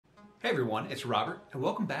Hey everyone, it's Robert, and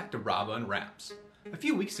welcome back to Rob Unwraps. A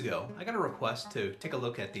few weeks ago, I got a request to take a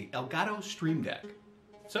look at the Elgato Stream Deck.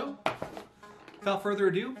 So, without further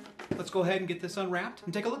ado, let's go ahead and get this unwrapped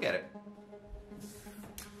and take a look at it.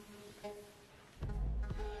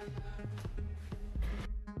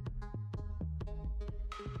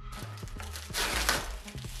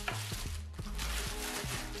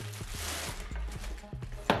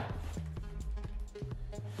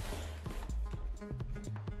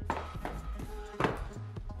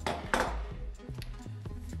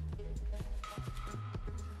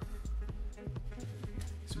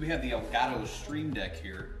 So we have the Elgato Stream Deck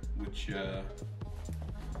here, which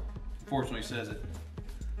unfortunately says it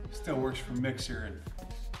still works for Mixer, and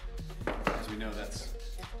as we know, that's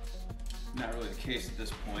not really the case at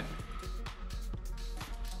this point.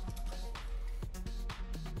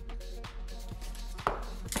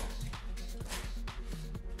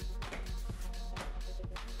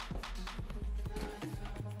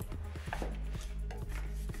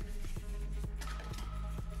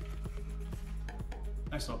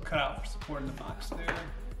 Nice little cutout for supporting the box there.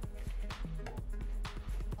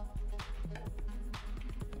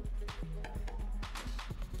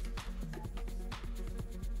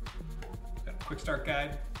 Got a quick start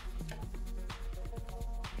guide.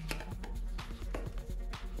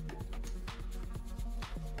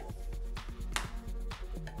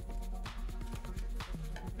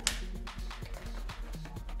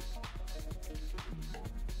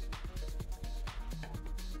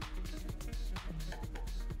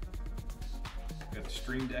 Got the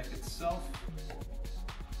Stream Deck itself,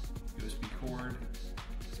 USB cord,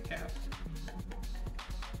 its cap.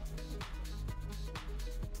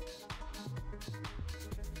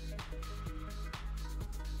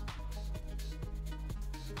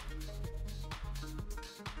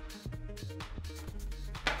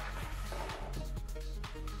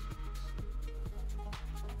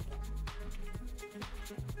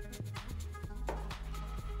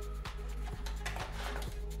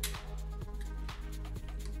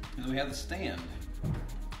 And then we have the stand.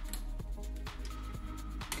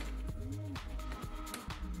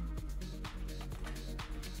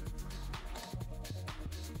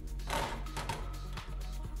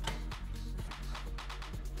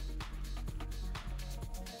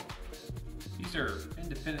 These are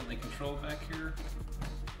independently controlled back here.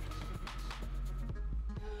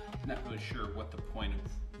 Not really sure what the point of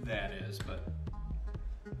that is, but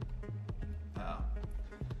I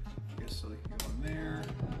guess so they can go in there.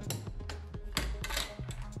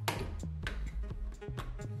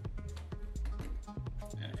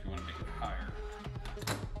 And if you want to make it higher.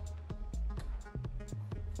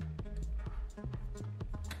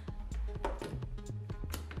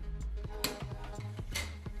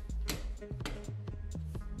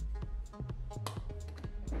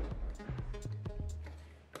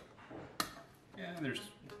 Yeah, there's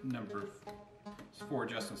a number of 4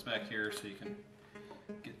 adjustments back here, so you can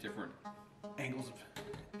get different angles of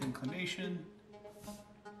inclination.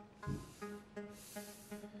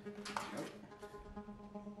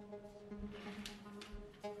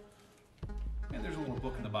 And there's a little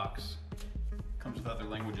book in the box. Comes with other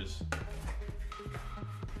languages.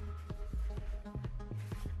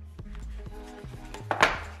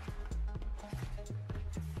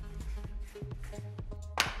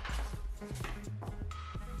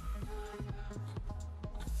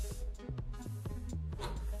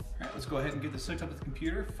 Let's go ahead and get this hooked up with the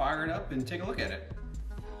computer, fire it up, and take a look at it.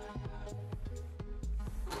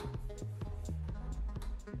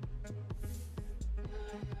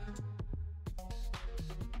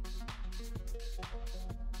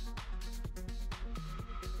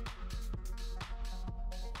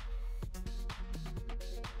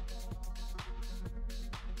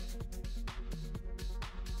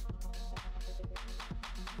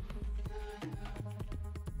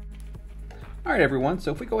 All right, everyone,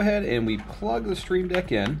 so if we go ahead and we plug the Stream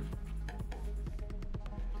Deck in,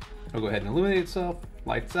 it'll go ahead and illuminate itself,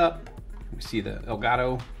 lights up. We see the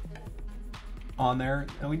Elgato on there,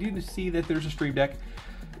 and we do see that there's a Stream Deck.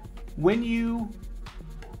 When you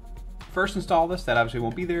first install this, that obviously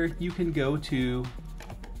won't be there, you can go to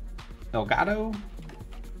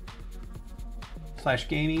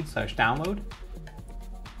Elgato/gaming/download,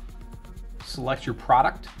 select your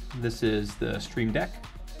product. This is the Stream Deck.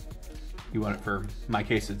 You want it, for in my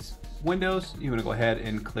case, it's Windows. You want to go ahead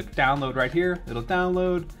and click download right here. It'll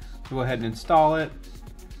download. Go ahead and install it.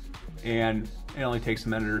 And it only takes a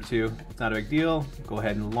minute or two. It's not a big deal. Go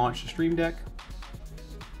ahead and launch the Stream Deck.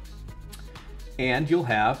 And you'll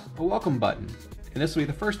have a welcome button. And this will be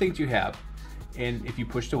the first thing that you have. And if you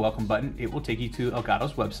push the welcome button, it will take you to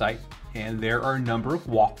Elgato's website. and there are a number of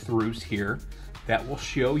walkthroughs here that will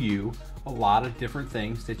show you a lot of different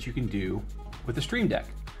things that you can do with the Stream Deck.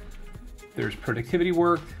 There's productivity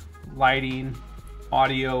work, lighting,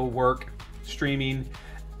 audio work, streaming.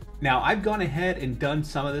 Now, I've gone ahead and done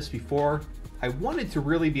some of this before. I wanted to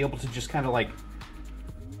really be able to just kind of like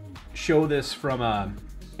show this from a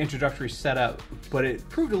introductory setup, but it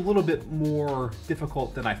proved a little bit more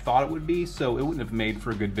difficult than I thought it would be, so it wouldn't have made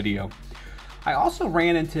for a good video. I also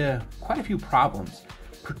ran into quite a few problems,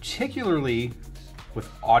 particularly with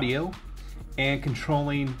audio and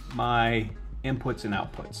controlling my inputs and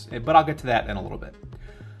outputs, but I'll get to that in a little bit.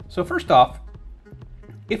 So first off,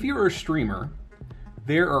 if you're a streamer,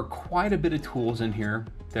 there are quite a bit of tools in here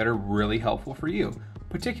that are really helpful for you,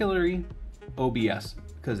 particularly OBS,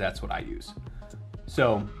 because that's what I use.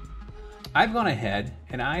 So I've gone ahead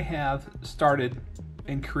and I have started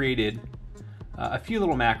and created a few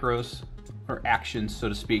little macros or actions, so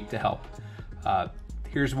to speak, to help.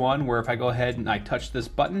 Here's one where if I go ahead and I touch this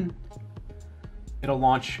button, it'll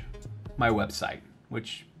launch my website,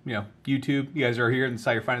 which, you know, YouTube, you guys are here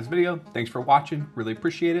inside your finance video. Thanks for watching, really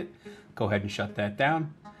appreciate it. Go ahead and shut that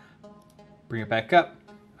down. Bring it back up.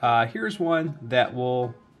 Here's one that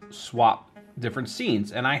will swap different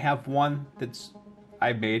scenes, and I have one that's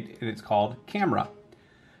I made, and it's called Camera.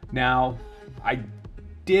 Now, I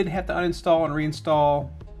did have to uninstall and reinstall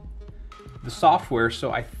the software,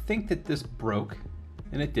 so I think that this broke,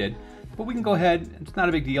 and it did. But we can go ahead, it's not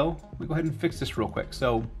a big deal. We go ahead and fix this real quick.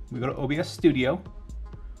 So we go to OBS Studio,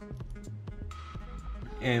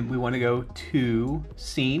 and we want to go to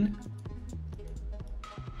Scene,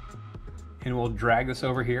 and we'll drag this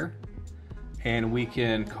over here, and we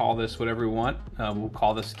can call this whatever we want. We'll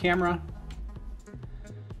call this Camera,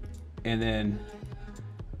 and then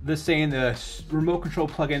this saying the remote control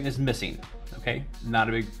plugin is missing. Okay, not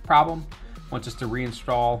a big problem. Wants us to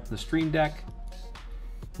reinstall the Stream Deck.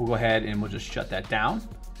 We'll go ahead and we'll just shut that down.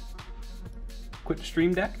 Quit the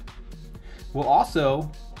Stream Deck. We'll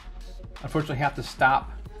also, unfortunately, have to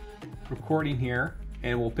stop recording here,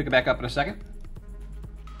 and we'll pick it back up in a second.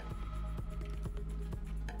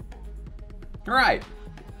 All right,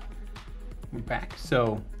 we're back.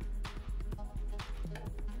 So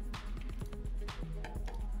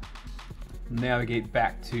navigate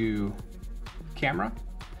back to Camera,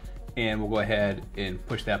 and we'll go ahead and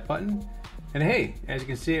push that button. And hey, as you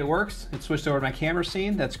can see, it works. It switched over to my camera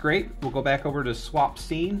scene. That's great. We'll go back over to swap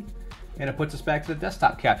scene, and it puts us back to the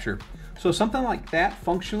desktop capture. So something like that,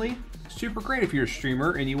 functionally, super great if you're a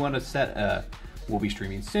streamer and you want to set a "will be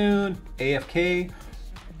streaming soon," AFK,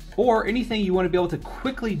 or anything you want to be able to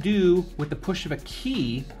quickly do with the push of a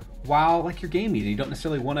key while like you're gaming. You don't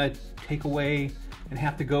necessarily want to take away and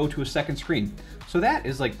have to go to a second screen. So that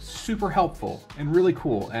is like super helpful and really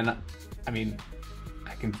cool. And I mean,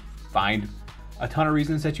 I can find a ton of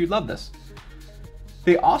reasons that you'd love this.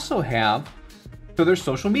 They also have, so there's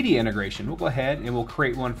social media integration. We'll go ahead and we'll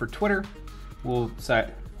create one for Twitter. We'll say,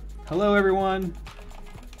 hello everyone.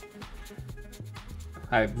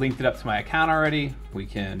 I've linked it up to my account already. We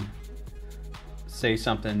can say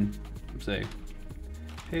something, say,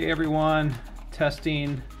 hey everyone,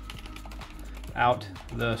 testing out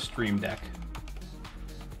the Stream Deck.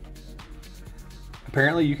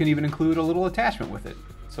 Apparently you can even include a little attachment with it.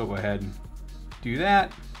 So go ahead and do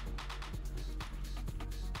that.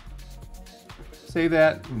 Save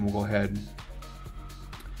that, and we'll go ahead.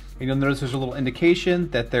 And you'll notice there's a little indication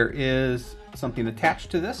that there is something attached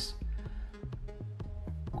to this.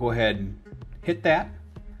 We'll go ahead and hit that.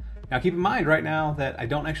 Now keep in mind right now that I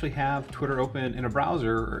don't actually have Twitter open in a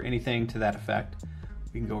browser or anything to that effect.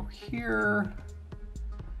 We can go over here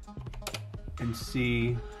and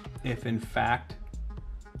see if in fact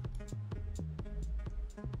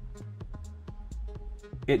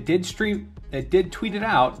it did stream, it did tweet it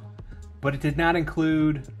out, but it did not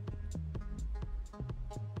include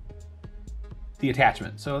the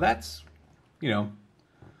attachment. So that's, you know,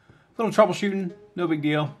 a little troubleshooting, no big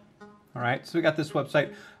deal. All right, so we got this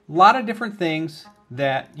website. A lot of different things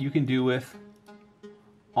that you can do with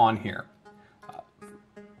on here,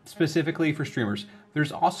 specifically for streamers.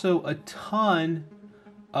 There's also a ton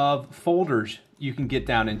of folders you can get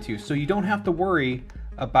down into, so you don't have to worry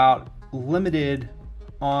about limited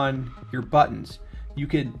on your buttons. You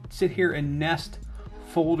could sit here and nest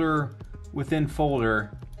folder within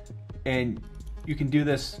folder, and you can do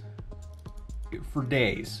this for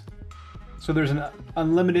days. So there's an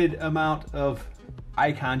unlimited amount of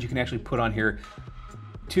icons you can actually put on here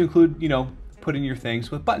to include, you know, put in your things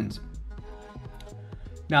with buttons.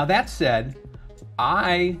 Now that said,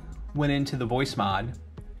 I went into the voice mod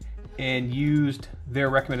and used their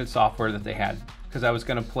recommended software that they had. because I was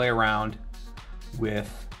going to play around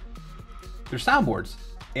with their soundboards,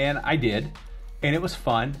 and I did, and it was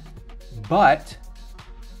fun. But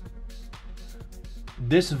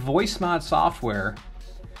this voice mod software,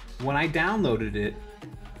 when I downloaded it,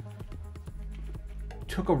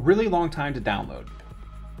 took a really long time to download.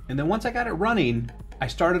 And then once I got it running, I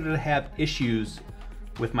started to have issues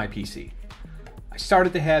with my PC. I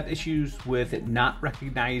started to have issues with it not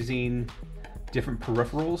recognizing different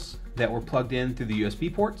peripherals that were plugged in through the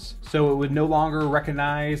USB ports. So it would no longer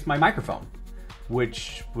recognize my microphone,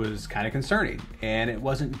 which was kind of concerning. And it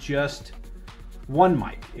wasn't just one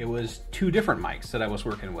mic, it was two different mics that I was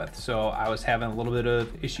working with. So I was having a little bit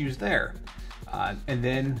of issues there. And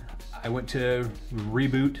then I went to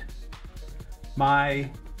reboot my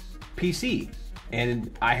PC,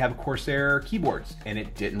 and I have Corsair keyboards, and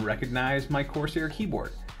it didn't recognize my Corsair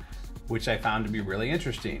keyboard, which I found to be really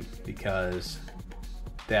interesting because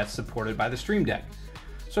that's supported by the Stream Deck.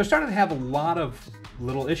 So I started to have a lot of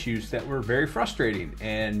little issues that were very frustrating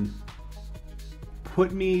and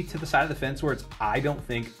put me to the side of the fence where I don't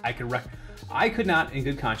think I could not in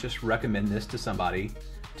good conscience recommend this to somebody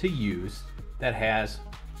to use that has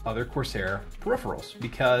other Corsair peripherals,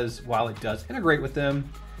 because while it does integrate with them,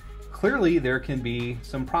 clearly there can be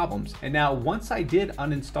some problems. And now once I did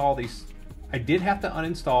uninstall these, I did have to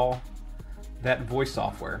uninstall that voice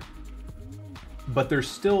software, but there's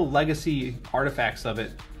still legacy artifacts of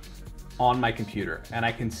it on my computer, and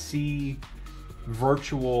I can see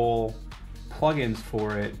virtual plugins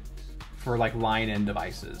for it for like line-in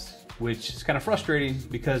devices, which is kind of frustrating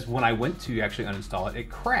because when I went to actually uninstall it, it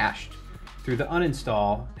crashed through the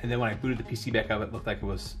uninstall, and then when I booted the PC back up, it looked like it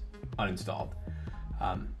was uninstalled.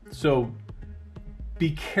 So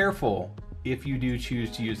be careful if you do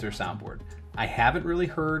choose to use their soundboard. I haven't really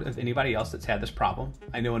heard of anybody else that's had this problem.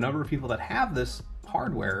 I know a number of people that have this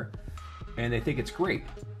hardware and they think it's great,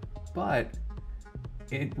 but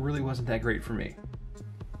it really wasn't that great for me.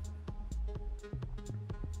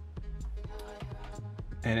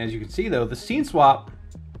 And as you can see though, the scene swap,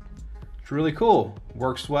 it's really cool.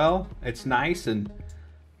 Works well, it's nice, and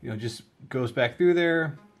just goes back through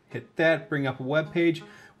there, hit that, bring up a web page,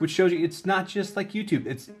 which shows you it's not just like YouTube,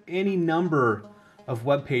 it's any number of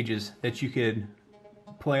web pages that you could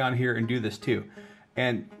play on here and do this too.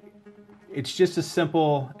 And it's just as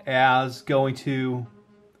simple as going to,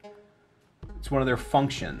 it's one of their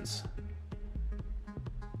functions.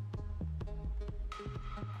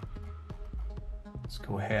 Let's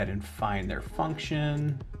go ahead and find their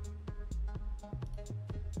function.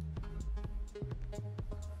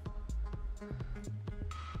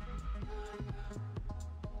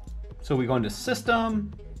 So we go into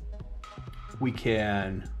System, we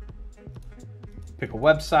can pick a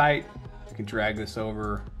website, we can drag this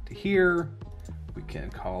over to here, we can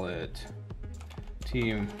call it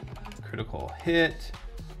Team Critical Hit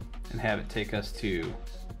and have it take us to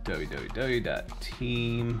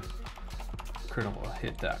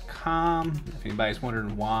www.teamcriticalhit.com. If anybody's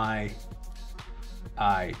wondering why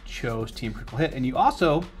I chose Team Critical Hit, and you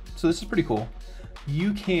also, so this is pretty cool,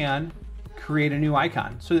 you can create a new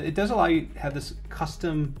icon. So it does allow you to have this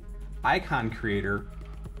custom icon creator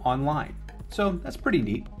online. So that's pretty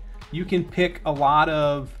neat. You can pick a lot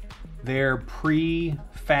of their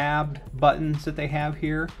pre-fabbed buttons that they have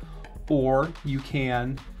here, or you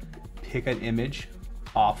can pick an image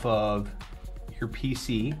off of your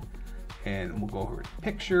PC, and we'll go over to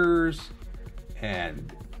pictures,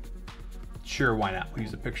 and sure, why not? We'll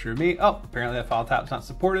use a picture of me. Oh, apparently that file type's not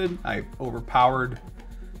supported. I overpowered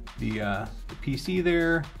the PC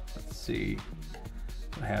there. Let's see,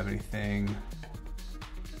 do I have anything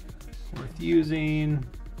worth using?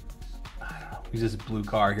 I don't know, use this blue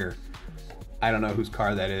car here. I don't know whose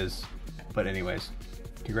car that is, but anyways,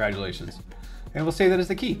 congratulations. And we'll say that as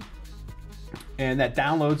the key. And that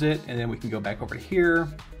downloads it, and then we can go back over to here,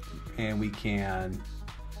 and we can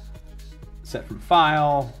set from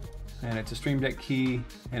file, and it's a Stream Deck key,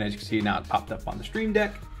 and as you can see now it popped up on the Stream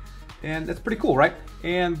Deck, and that's pretty cool, right?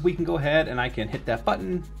 And we can go ahead and I can hit that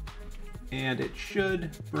button, and it should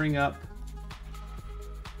bring up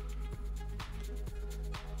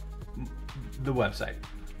the website,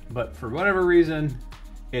 but for whatever reason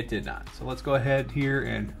it did not. So let's go ahead here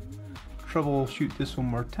and troubleshoot this one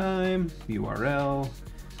more time. URL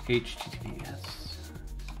https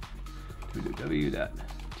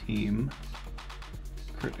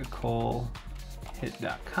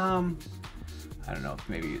www.teamcriticalhit.com. I don't know if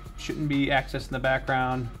maybe it shouldn't be accessed in the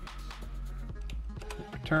background.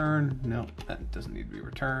 Return, no, that doesn't need to be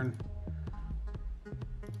returned.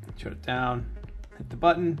 Shut it down, hit the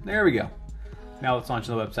button, there we go. Now let's launch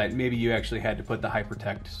the website. Maybe you actually had to put the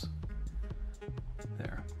hypertext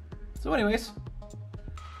So anyways,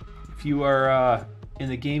 if you are in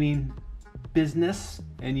the gaming business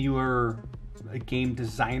and you are a game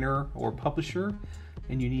designer or publisher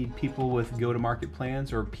and you need people with go-to-market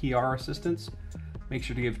plans or PR assistance, make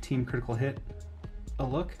sure to give Team Critical Hit a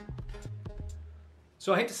look.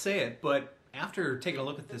 So I hate to say it, but after taking a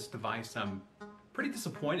look at this device, I'm pretty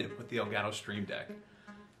disappointed with the Elgato Stream Deck.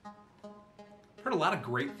 Heard a lot of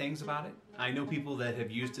great things about it. I know people that have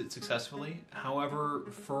used it successfully. However,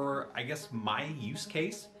 for, I guess, my use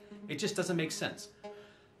case, it just doesn't make sense.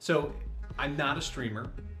 So I'm not a streamer.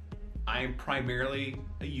 I'm primarily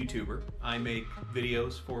a YouTuber. I make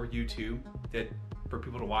videos for YouTube for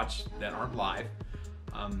people to watch that aren't live.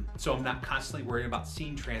 So I'm not constantly worried about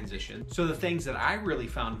scene transition. So the things that I really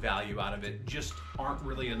found value out of it just aren't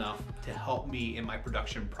really enough to help me in my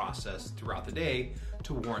production process throughout the day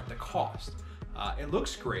to warrant the cost. It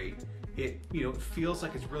looks great. It feels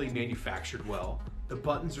like it's really manufactured well. The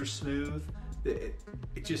buttons are smooth.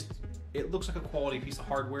 It looks like a quality piece of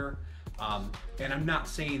hardware. And I'm not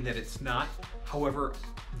saying that it's not. However,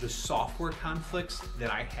 the software conflicts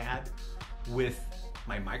that I had with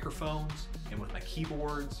my microphones and with my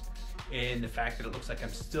keyboards, and the fact that it looks like I'm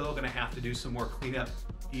still gonna have to do some more cleanup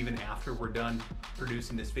even after we're done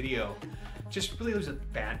producing this video, just really leaves a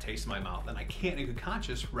bad taste in my mouth. And I can't in good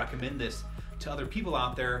conscience recommend this to other people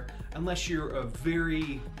out there unless you're a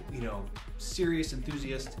very, serious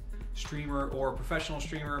enthusiast streamer or a professional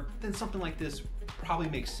streamer. Then something like this probably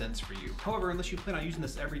makes sense for you. However, unless you plan on using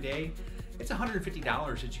this every day, it's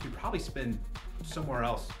 $150 that you could probably spend somewhere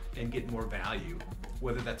else and get more value,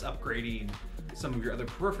 whether that's upgrading some of your other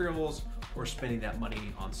peripherals or spending that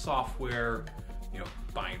money on software,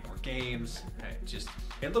 buying more games.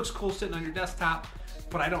 It looks cool sitting on your desktop,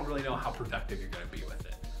 but I don't really know how productive you're gonna be with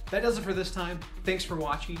it. That does it for this time. Thanks for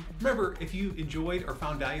watching. Remember, if you enjoyed or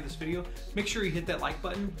found value in this video, make sure you hit that like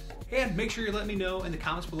button and make sure you let me know in the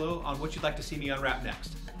comments below on what you'd like to see me unwrap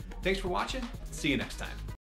next. Thanks for watching. See you next time.